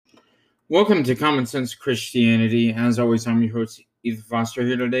Welcome to Common Sense Christianity. As always, I'm your host, Ethan Foster,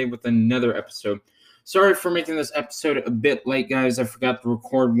 here today with another episode. Sorry for making this episode a bit late, guys. I forgot to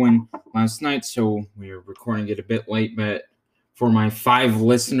record one last night, so we're recording it a bit late. But for my 5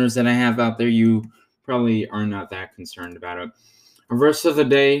 listeners that I have out there, you probably are not that concerned about it. Our verse of the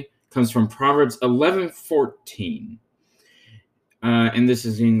day comes from Proverbs 11:14. And this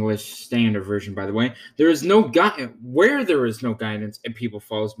is the English Standard Version, by the way. Where there is no guidance, a people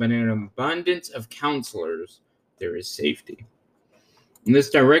falls, but in an abundance of counselors, there is safety. And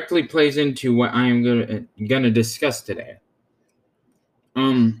this directly plays into what I am gonna discuss today.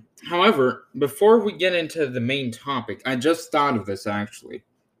 However, before we get into the main topic, I just thought of this actually.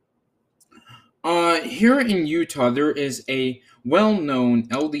 Here in Utah, there is a well-known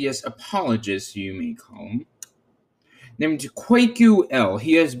LDS apologist, you may call him, named Kwaku L.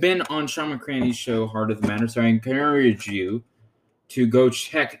 He has been on Sean McCraney's show, Heart of the Matter, so I encourage you to go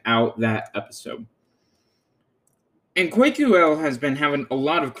check out that episode. And Kwaku L has been having a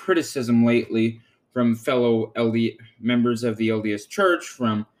lot of criticism lately from fellow members of the LDS Church,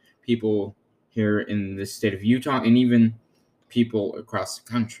 from people here in the state of Utah, and even people across the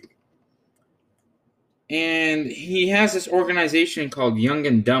country. And he has this organization called Young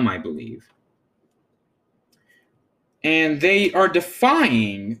and Dumb, I believe. And they are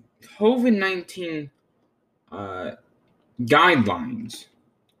defying COVID-19 guidelines.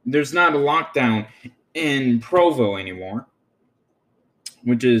 There's not a lockdown in Provo anymore,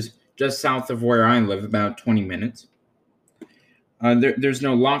 which is just south of where I live, about 20 minutes. There's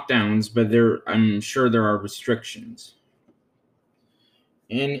no lockdowns, but I'm sure there are restrictions.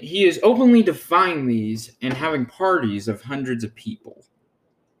 And he is openly defying these and having parties of hundreds of people.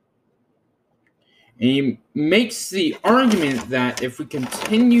 And he makes the argument that if we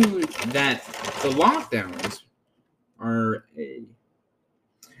continue that the lockdowns are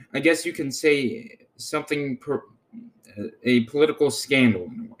I guess you can say something, a political scandal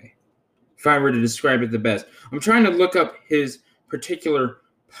in a way, if I were to describe it the best. I'm trying to look up his particular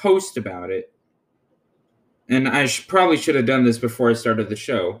post about it. And I probably should have done this before I started the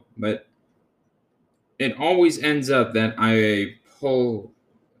show, but it always ends up that I pull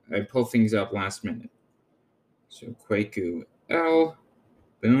things up last minute. So Kwaku L,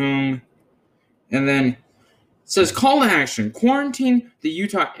 boom. And then it says, call to action, quarantine the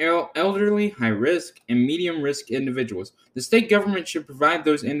Utah elderly, high-risk, and medium-risk individuals. The state government should provide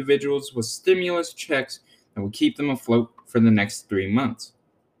those individuals with stimulus checks that will keep them afloat for the next 3 months.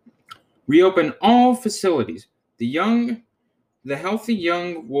 Reopen all facilities. The healthy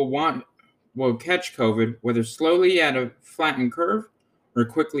young will catch COVID, whether slowly at a flattened curve or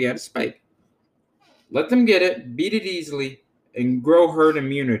quickly at a spike. Let them get it, beat it easily, and grow herd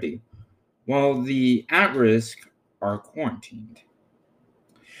immunity, while the at-risk are quarantined.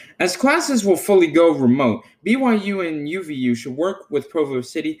 As classes will fully go remote, BYU and UVU should work with Provo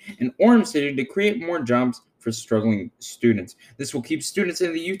City and Orem City to create more jobs for struggling students. This will keep students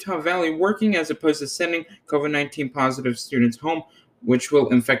in the Utah Valley working as opposed to sending COVID-19 positive students home, which will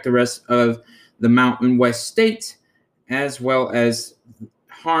infect the rest of the Mountain West states, as well as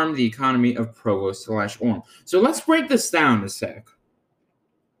harm the economy of Provo/Orem. So let's break this down a sec.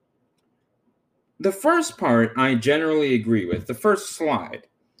 The first part I generally agree with. The first slide.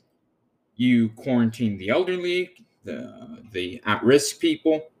 You quarantine the elderly, the at-risk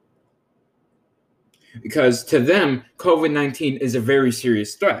people, because to them, COVID-19 is a very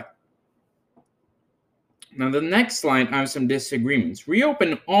serious threat. Now, the next slide, I have some disagreements.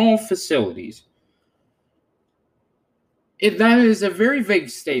 Reopen all facilities. That is a very vague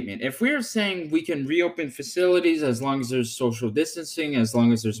statement. If we're saying we can reopen facilities as long as there's social distancing, as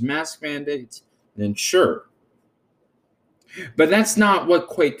long as there's mask mandates, then sure. But that's not what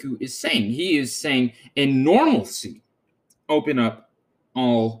Kwaku is saying. He is saying, in normalcy, open up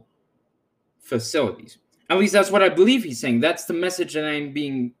all facilities. At least that's what I believe he's saying. That's the message that I'm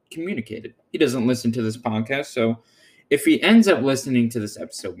being communicated. He doesn't listen to this podcast, so if he ends up listening to this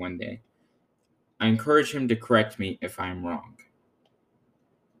episode one day, I encourage him to correct me if I'm wrong.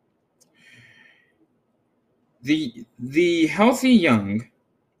 The healthy young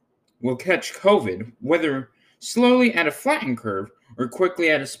will catch COVID, whether slowly at a flattened curve or quickly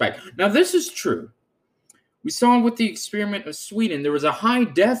at a spike. Now, this is true. We saw with the experiment of Sweden, there was a high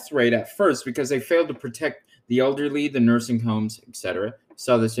death rate at first because they failed to protect the elderly, the nursing homes, etc. We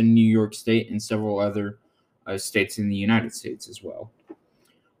saw this in New York State and several other states in the United States as well.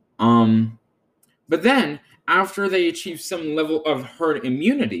 But then, after they achieved some level of herd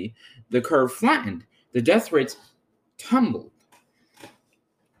immunity, the curve flattened. The death rates tumbled.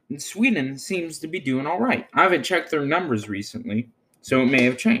 And Sweden seems to be doing all right. I haven't checked their numbers recently, so it may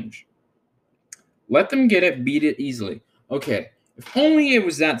have changed. Let them get it, beat it easily. Okay, if only it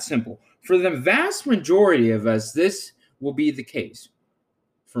was that simple. For the vast majority of us, this will be the case.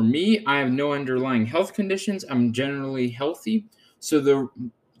 For me, I have no underlying health conditions. I'm generally healthy. So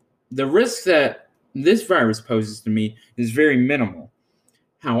the risk that this virus poses to me is very minimal.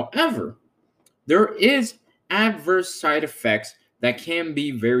 However, there is adverse side effects that can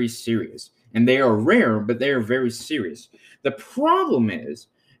be very serious. And they are rare, but they are very serious. The problem is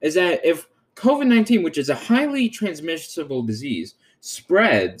that if COVID-19, which is a highly transmissible disease,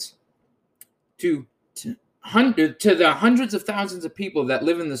 spreads to the hundreds of thousands of people that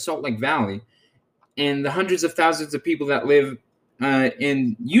live in the Salt Lake Valley and the hundreds of thousands of people that live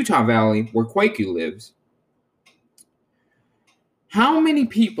in Utah Valley, where Kwaku lives, how many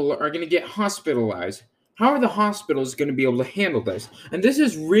people are going to get hospitalized? How are the hospitals going to be able to handle this? And this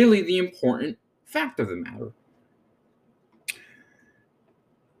is really the important fact of the matter.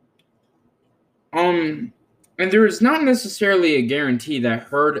 And there is not necessarily a guarantee that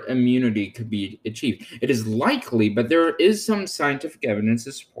herd immunity could be achieved. It is likely, but there is some scientific evidence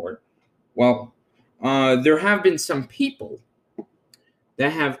to support. Well, there have been some people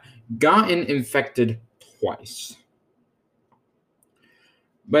that have gotten infected twice.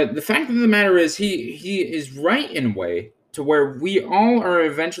 But the fact of the matter is, he is right in a way to where we all are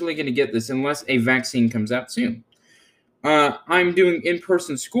eventually going to get this unless a vaccine comes out soon. I'm doing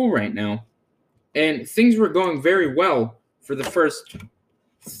in-person school right now, and things were going very well for the first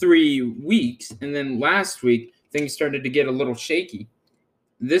 3 weeks, and then last week, things started to get a little shaky.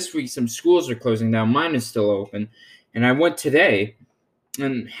 This week, some schools are closing down. Mine is still open, and I went today,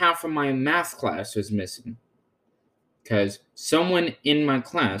 and half of my math class was missing because someone in my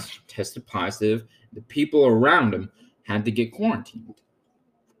class tested positive. The people around him had to get quarantined.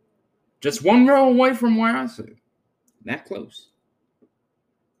 Just one row away from where I sit. That close.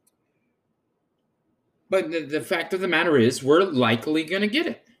 But the fact of the matter is, we're likely going to get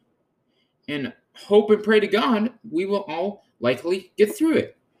it. And hope and pray to God, we will all likely get through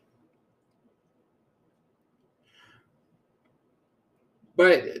it.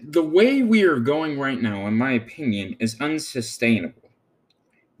 But the way we are going right now, in my opinion, is unsustainable.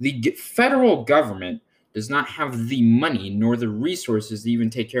 The federal government does not have the money nor the resources to even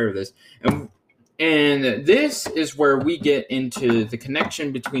take care of this. And this is where we get into the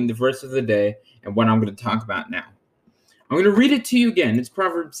connection between the verse of the day and what I'm going to talk about now. I'm going to read it to you again. It's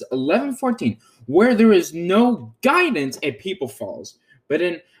Proverbs 11:14. Where there is no guidance, a people falls. But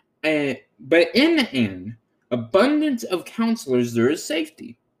in an abundance of counselors, there is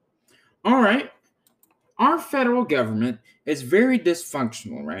safety. All right. Our federal government is very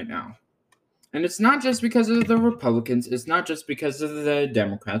dysfunctional right now. And it's not just because of the Republicans. It's not just because of the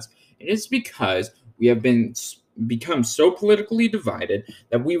Democrats. It is because we have become so politically divided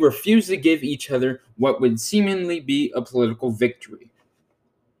that we refuse to give each other what would seemingly be a political victory.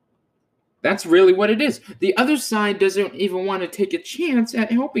 That's really what it is. The other side doesn't even want to take a chance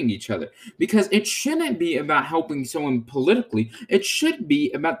at helping each other because it shouldn't be about helping someone politically. It should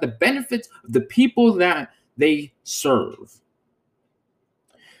be about the benefits of the people that they serve.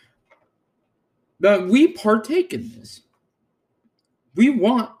 But we partake in this. We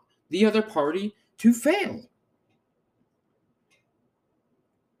want the other party to fail.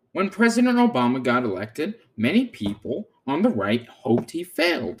 When President Obama got elected, many people on the right hoped he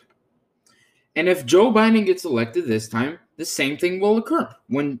failed. And if Joe Biden gets elected this time, the same thing will occur.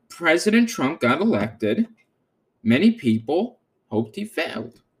 When President Trump got elected, many people hoped he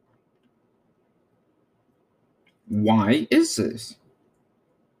failed. Why is this?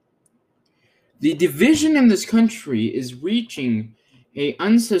 The division in this country is reaching an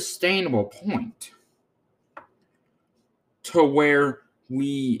unsustainable point to where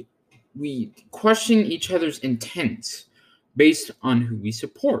we question each other's intents based on who we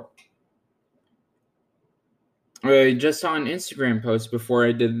support. I just saw an Instagram post before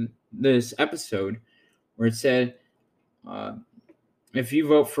I did this episode where it said, if you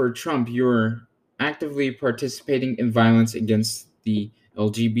vote for Trump, you're actively participating in violence against the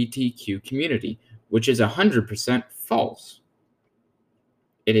LGBTQ community, which is 100% false.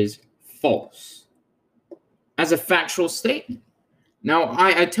 It is false. As a factual statement. Now,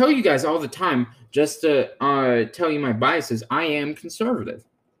 I tell you guys all the time, just to tell you my biases, I am conservative.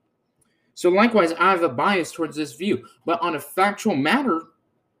 So likewise, I have a bias towards this view. But on a factual matter,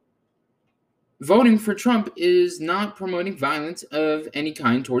 voting for Trump is not promoting violence of any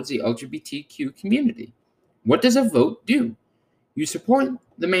kind towards the LGBTQ community. What does a vote do? You support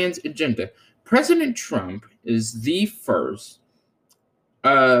the man's agenda. President Trump is the first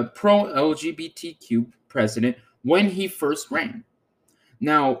pro-LGBTQ president when he first ran.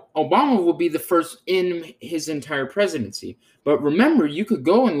 Now, Obama will be the first in his entire presidency. But remember, you could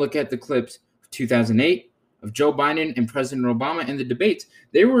go and look at the clips of 2008 of Joe Biden and President Obama in the debates.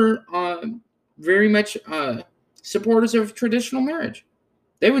 They were very much supporters of traditional marriage.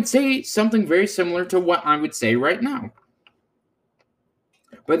 They would say something very similar to what I would say right now.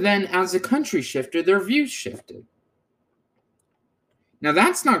 But then as the country shifted, their views shifted. Now,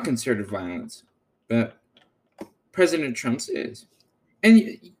 that's not considered violence, but President Trump's is.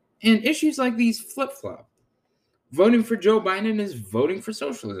 And issues like these flip-flop. Voting for Joe Biden is voting for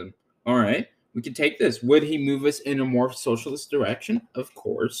socialism. All right, we can take this. Would he move us in a more socialist direction? Of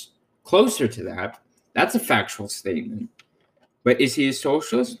course. Closer to that. That's a factual statement. But is he a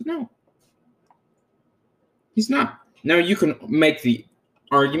socialist? No. He's not. Now, you can make the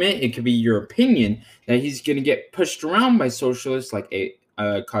argument, it could be your opinion, that he's going to get pushed around by socialists like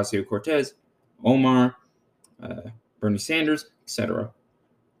Ocasio-Cortez, Omar, Bernie Sanders, etc.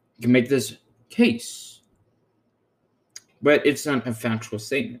 You can make this case. But it's not a factual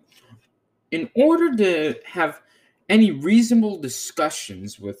statement. In order to have any reasonable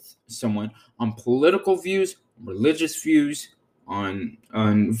discussions with someone on political views, religious views, on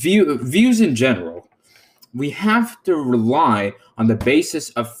views in general, we have to rely on the basis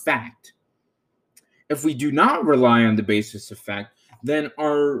of fact. If we do not rely on the basis of fact, then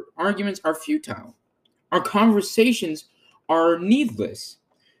our arguments are futile. Our conversations are needless.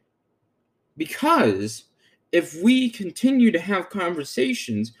 Because if we continue to have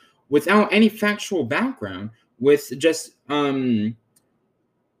conversations without any factual background, with just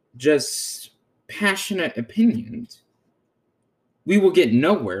passionate opinions, we will get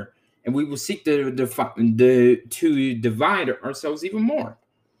nowhere, and we will seek to divide ourselves even more.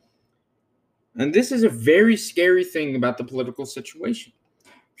 And this is a very scary thing about the political situation.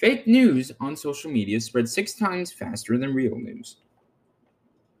 Fake news on social media spreads 6 times faster than real news.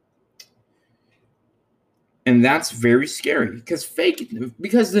 And that's very scary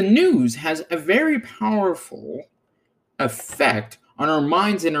because the news has a very powerful effect on our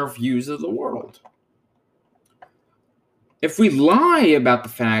minds and our views of the world. If we lie about the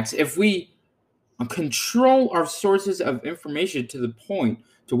facts, if we control our sources of information to the point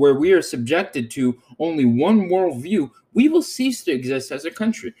to where we are subjected to only one worldview, we will cease to exist as a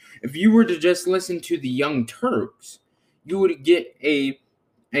country. If you were to just listen to the Young Turks, you would get a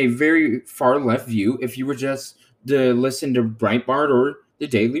very far left view. If you were just to listen to Breitbart or the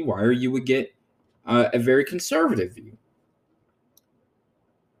Daily Wire, you would get a very conservative view.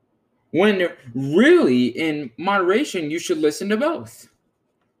 When really, in moderation, you should listen to both.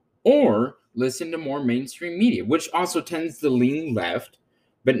 Or listen to more mainstream media, which also tends to lean left,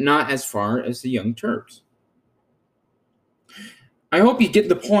 but not as far as the Young Turks. I hope you get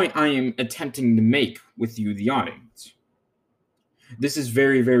the point I am attempting to make with you, the audience. This is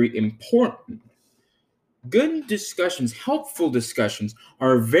very, very important. Good discussions, helpful discussions,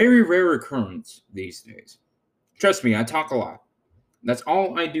 are a very rare occurrence these days. Trust me, I talk a lot. That's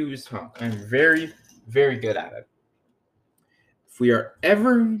all I do is talk. I'm very, very good at it. If we are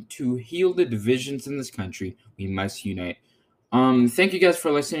ever to heal the divisions in this country, we must unite. Thank you guys for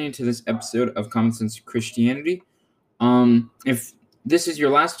listening to this episode of Common Sense Christianity. If this is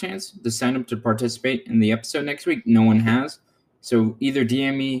your last chance to sign up to participate in the episode next week, no one has. So either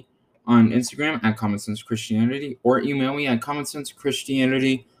DM me on Instagram at Common Sense Christianity or email me at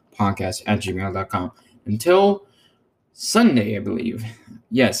commonsensechristianitypodcast@gmail.com. Until Sunday, I believe.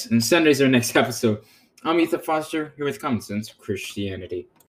 Yes, and Sunday's our next episode. I'm Ethan Foster, here with Common Sense Christianity.